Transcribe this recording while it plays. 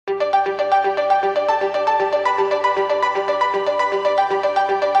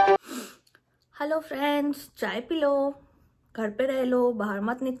Friends, चाय P low, घर पे रह लो, बाहर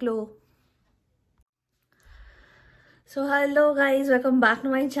मत निकलो. So hello guys, welcome back to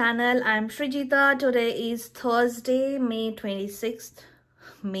my channel. I'm Srijita. Today is Thursday, May 26th.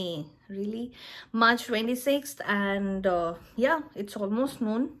 May, really? March 26th, and yeah, it's almost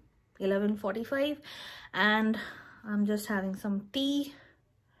noon, 11:45, and I'm just having some tea.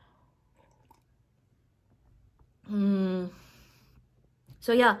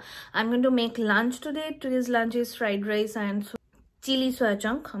 So yeah, I'm going to make lunch today. Today's lunch is fried rice and chili soya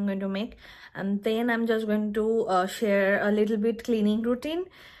chunk I'm going to make, and then I'm just going to share a little bit cleaning routine.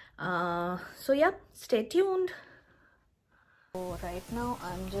 So yeah, stay tuned. So right now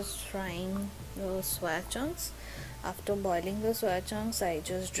I'm just frying the soya chunks. After boiling the soya chunks, I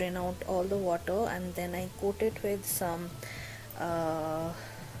just drain out all the water and then I coat it with some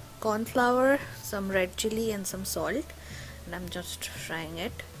corn flour, some red chili and some salt, and I'm just frying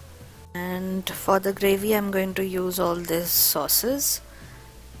it. And for the gravy I'm going to use all these sauces,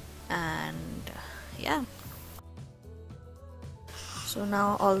 and yeah, so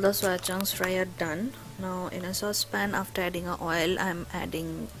now all the soya chunks fry are done. Now in a saucepan, after adding a oil, I'm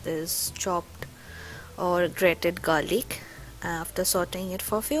adding this chopped or grated garlic. After sauteing it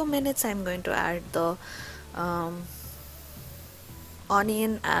for a few minutes, I'm going to add the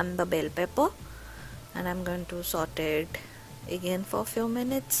onion and the bell pepper, and I'm going to saute it again for a few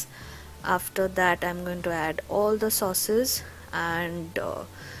minutes. After that, I'm going to add all the sauces and a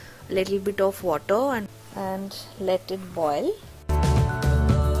little bit of water and let it boil.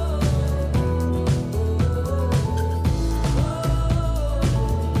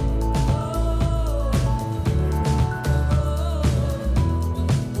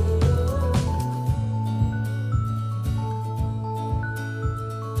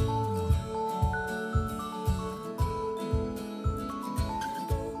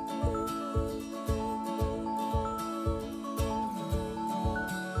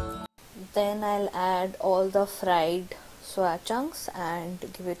 Then I'll add all the fried soya chunks and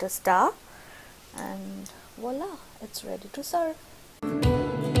give it a stir, and voila, it's ready to serve.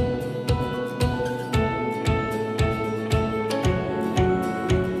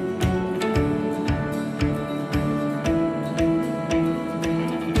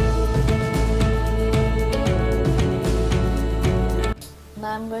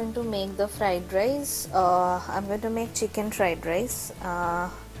 Now I'm going to make the fried rice. I'm going to make chicken fried rice.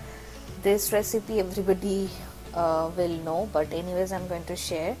 This recipe everybody will know, but anyways I'm going to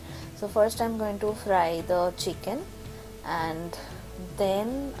share. So first I'm going to fry the chicken, and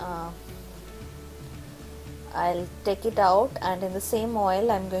then I'll take it out, and in the same oil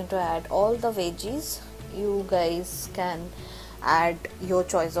I'm going to add all the veggies. You guys can add your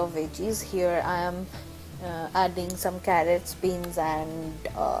choice of veggies. Here I am adding some carrots, beans and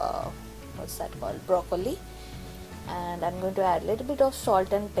what's that called, broccoli. And I'm going to add a little bit of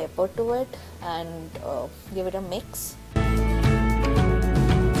salt and pepper to it and give it a mix.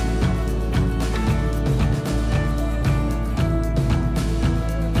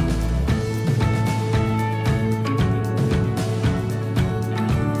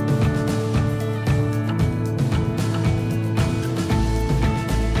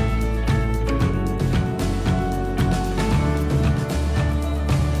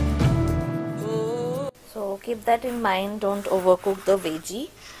 Keep that in mind, don't overcook the veggie.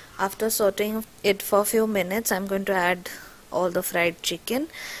 After sauteing it for a few minutes, I'm going to add all the fried chicken,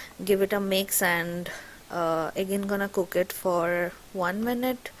 give it a mix, and again gonna cook it for 1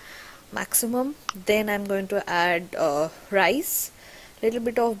 minute maximum. Then I'm going to add rice, little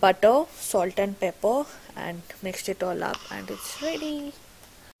bit of butter, salt and pepper, and mix it all up, and it's ready.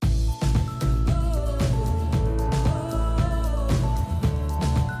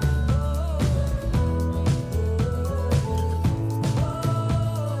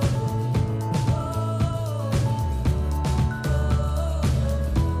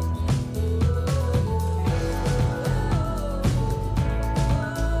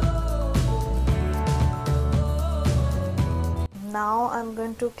 Now I'm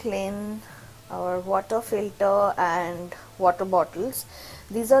going to clean our water filter and water bottles.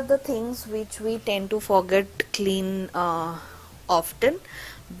 These are the things which we tend to forget clean often,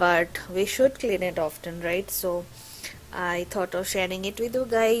 but we should clean it often, right? So I thought of sharing it with you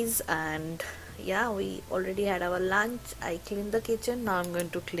guys, and yeah, we already had our lunch. I cleaned the kitchen. Now I'm going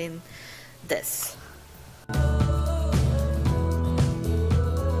to clean this.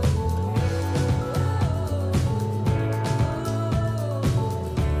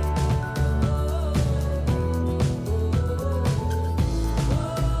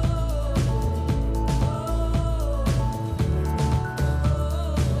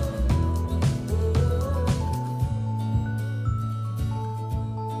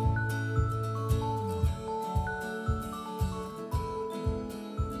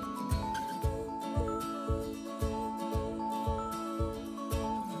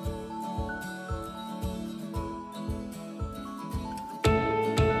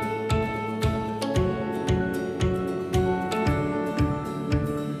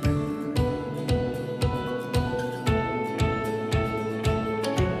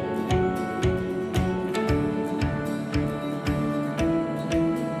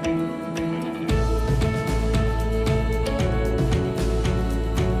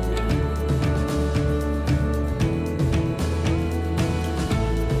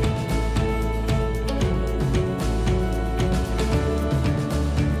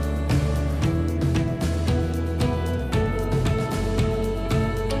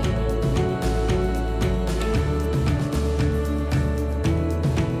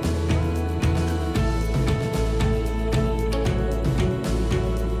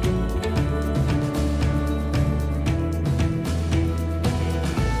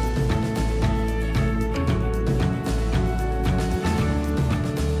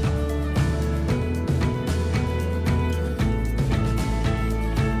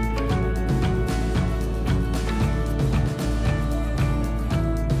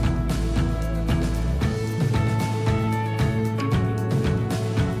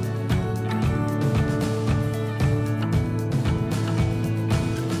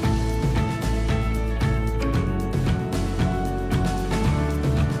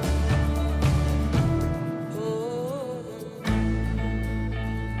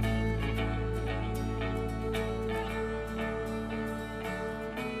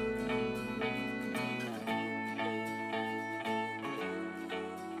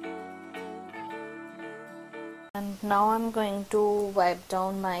 now I'm going to wipe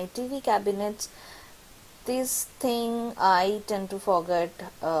down my TV cabinets. This thing I tend to forget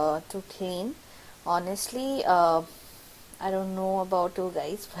to clean. Honestly, I don't know about you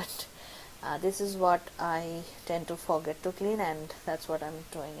guys, but this is what I tend to forget to clean, and that's what I'm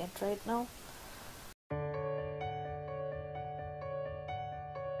doing it right now.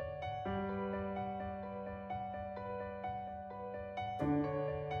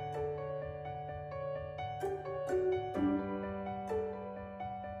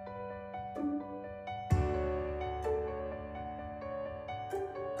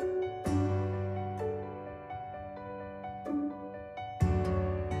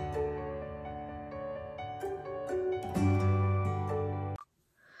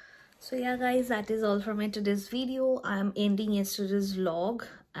 So yeah guys, that is all for my today's video. I'm ending yesterday's vlog,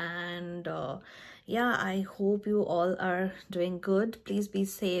 and yeah, I hope you all are doing good. Please be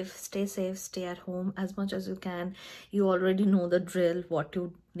safe, stay at home as much as you can. You already know the drill, what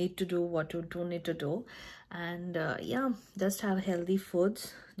you need to do, what you don't need to do. And yeah, just have healthy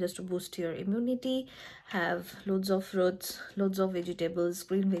foods just to boost your immunity. Have loads of fruits, loads of vegetables,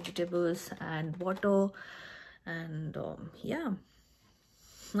 green vegetables, and water. And yeah,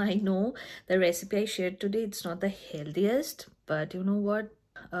 I know the recipe I shared today, it's not the healthiest, but you know what?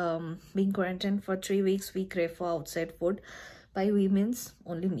 Being quarantined for 3 weeks, we crave for outside food. By we means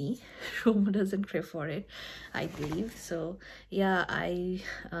only me. Roma doesn't crave for it, I believe. So yeah,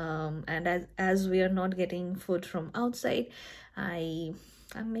 and as we are not getting food from outside, I'm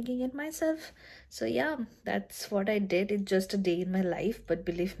making it myself. So yeah, that's what I did. It's just a day in my life, but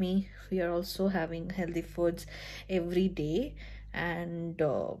believe me, we are also having healthy foods every day. And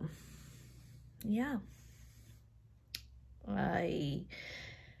yeah, I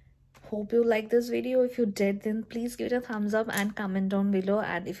hope you like this video. If you did, then please give it a thumbs up and comment down below.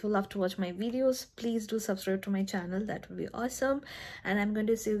 And if you love to watch my videos, please do subscribe to my channel. That would be awesome. And I'm going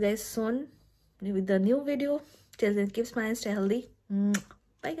to see you guys soon with the new video. Till then, keep smiling, stay healthy.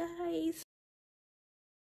 Bye guys.